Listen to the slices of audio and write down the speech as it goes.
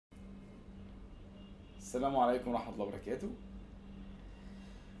السلام عليكم ورحمة الله وبركاته.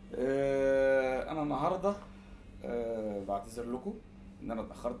 أنا النهاردة بعتذر لكم إن أنا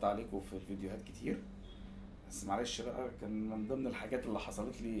اتأخرت عليكم في الفيديوهات كتير، بس معلش بقى كان من ضمن الحاجات اللي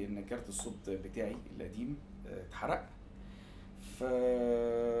حصلت لي إن كارت الصوت بتاعي القديم اتحرق، ف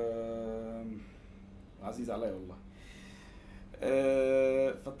عزيز عليا والله.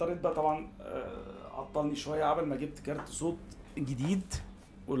 فاضطريت بقى طبعا عطلني شوية عبال ما جبت كارت صوت جديد،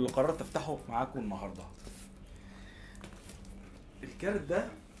 واللي قررت افتحه معاكم النهارده. الكارت ده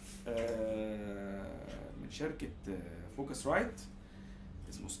من شركة فوكس رايت،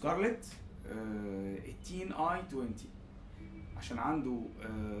 اسمه سكارلت 18i20، عشان عنده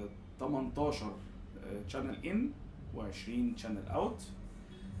 18 شانل ان و20 شانل اوت.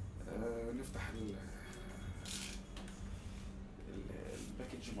 نفتح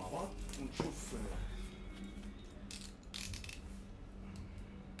الباكج مع بعض ونشوف.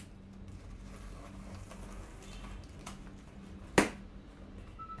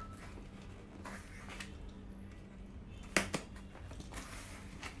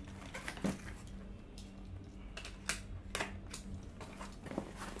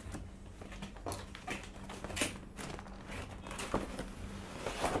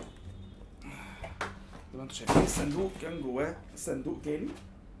 زي ما انتوا شايفين الصندوق كان جواه صندوق تاني.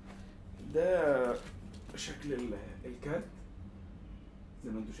 ده شكل الكارت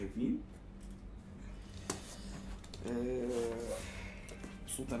زي ما انتوا شايفين.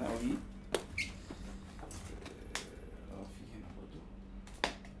 مبسوط انا قوي. في هنا برضو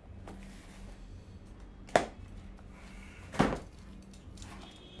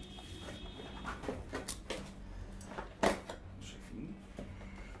شايفين.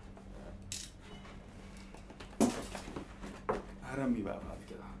 هرمي بقى بعد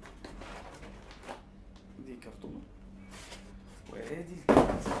كده دي كرتونه، وادي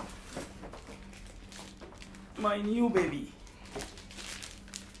الكارت ماي نيو بيبي.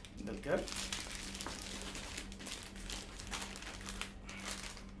 ده الكارت.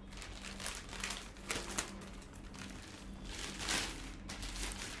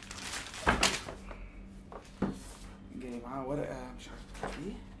 جاي معاه ورقه مش عارف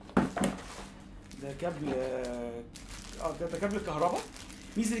ايه. ده كابل ده كابل الكهرباء.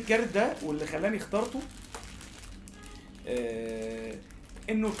 ميزه الكارت ده واللي خلاني اخترته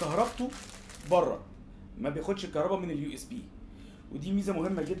انه كهربته بره، ما بياخدش الكهرباء من اليو اس بي، ودي ميزه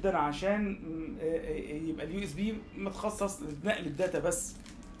مهمه جدا عشان يبقى اليو اس بي متخصص لنقل الداتا بس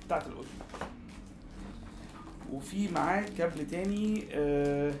بتاعت الاوديو. وفي معاه كابل تاني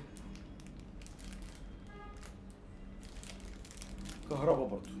كهرباء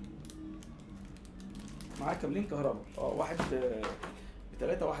برضو. معاه كابلين كهرباء، واحد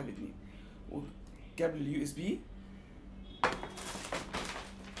ب3 وواحد ب2، وكابل اليو اس بي.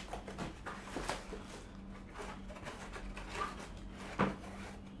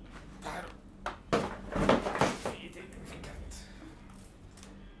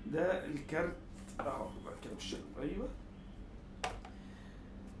 ده الكارت اهو كده بالشكل. ايوه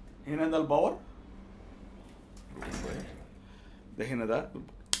هنا ده الباور، ده هنا ده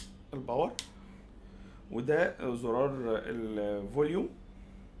الباور، وده زرار الفوليوم،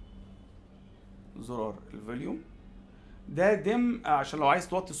 زرار الفوليوم. ده دم عشان لو عايز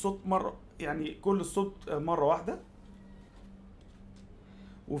توطي الصوت مره، يعني كل الصوت مره واحده.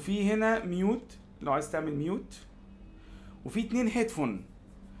 وفي هنا ميوت لو عايز تعمل ميوت. وفي 2 هيدفون،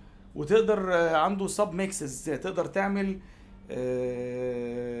 وتقدر عنده سب ميكسز، تقدر تعمل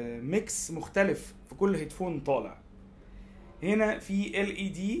ميكس مختلف في كل هيدفون طالع. هنا في ال اي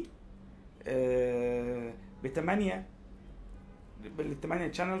دي ب8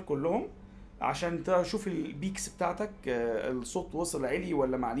 بال8 شانل كلهم، عشان تشوف البيكس بتاعتك، الصوت وصل عالي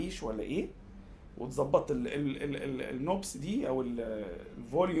ولا معليش ولا ايه، وتظبط النوبس دي او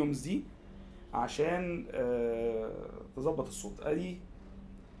الفوليومز دي عشان تظبط الصوت. ادي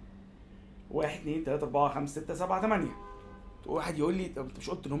 1 2 3 4 5 6 7 8. واحد يقول لي طب انت مش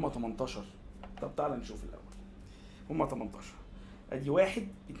قلت ان هم 18؟ طب تعالى نشوف الاول. هم 18. ادي 1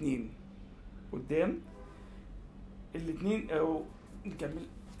 2 قدام، الاثنين او نكمل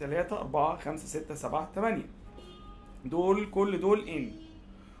 3 4 5 6 7 8. دول كل دول ان.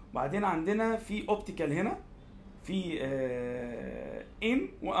 وبعدين عندنا في اوبتيكال هنا، في ان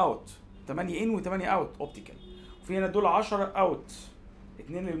واوت، 8 ان و8 اوت اوبتيكال. وفي هنا دول 10 اوت،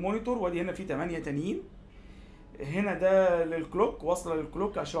 2 للمونيتور، وادي هنا في 8 تانيين. هنا ده للكلوك، واصله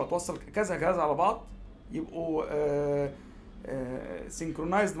للكلوك عشان توصل كذا جهاز على بعض يبقوا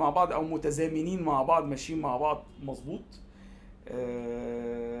سينكرونايزد مع بعض او متزامنين مع بعض، ماشيين مع بعض مظبوط.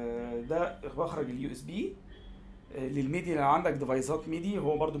 ده مخرج اليو اس بي للميدي. لو عندك ديفايسات ميدي،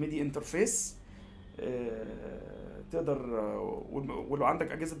 هو برضو ميدي انترفيس. تقدر ولو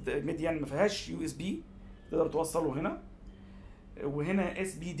عندك اجهزه ميديان ما فيهاش يو اس بي تقدر توصله هنا. وهنا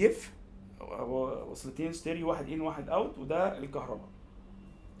اس بي ديف، وصلتين ستيريو، واحد ان واحد اوت، وده الكهرباء.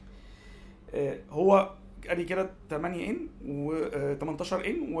 هو ادي كده 8 ان و 18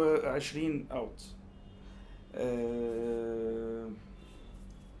 ان و20 اوت.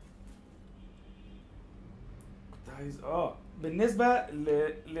 كنت عايز بالنسبه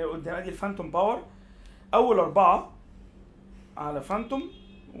لقدام ادي الفانتوم باور، اول 4 على فانتوم،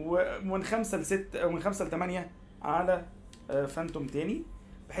 ومن 5 ل 6 او من 5 ل 8 على فانتوم تاني،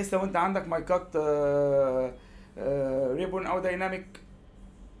 بحيث لو انت عندك مايكات ريبون او دايناميك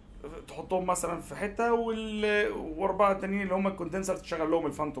تحطهم مثلا في حته، واربعه التانيين اللي هم الكوندنسر تشغل لهم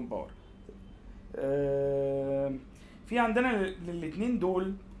الفانتوم باور. في عندنا للاثنين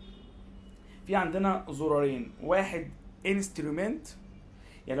دول في عندنا زرارين، واحد انسترومنت،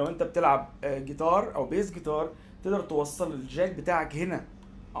 يعني لو انت بتلعب جيتار او بيس جيتار تقدر توصل الجاك بتاعك هنا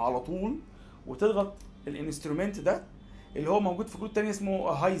على طول وتضغط الانسترومنت ده اللي هو موجود في كود تاني اسمه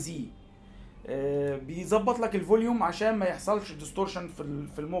هاي زي، بيظبط لك الفوليوم عشان ما يحصلش ديستورشن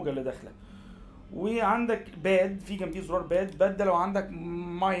في الموجه اللي داخله. وعندك باد، في جنبيه زرار باد ده لو عندك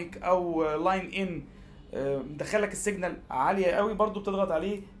مايك او لاين ان مدخلك السيجنال عاليه قوي برضو بتضغط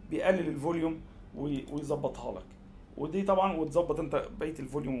عليه بيقلل الفوليوم ويظبطها لك. ودي طبعا وتظبط انت بقيه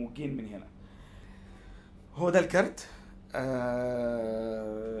الفوليوم والجين من هنا. هو ده الكارت.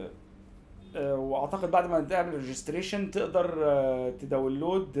 واعتقد بعد ما تعمل ريجستريشن تقدر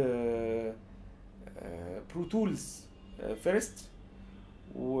تداونلود برو تولز فيرست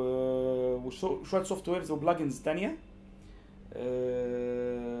وشويه سوفت ويرز وبلجنز تانية.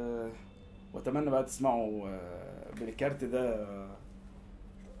 واتمنى بقى تسمعوا بالكارت ده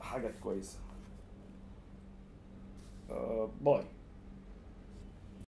حاجه كويسه. باي.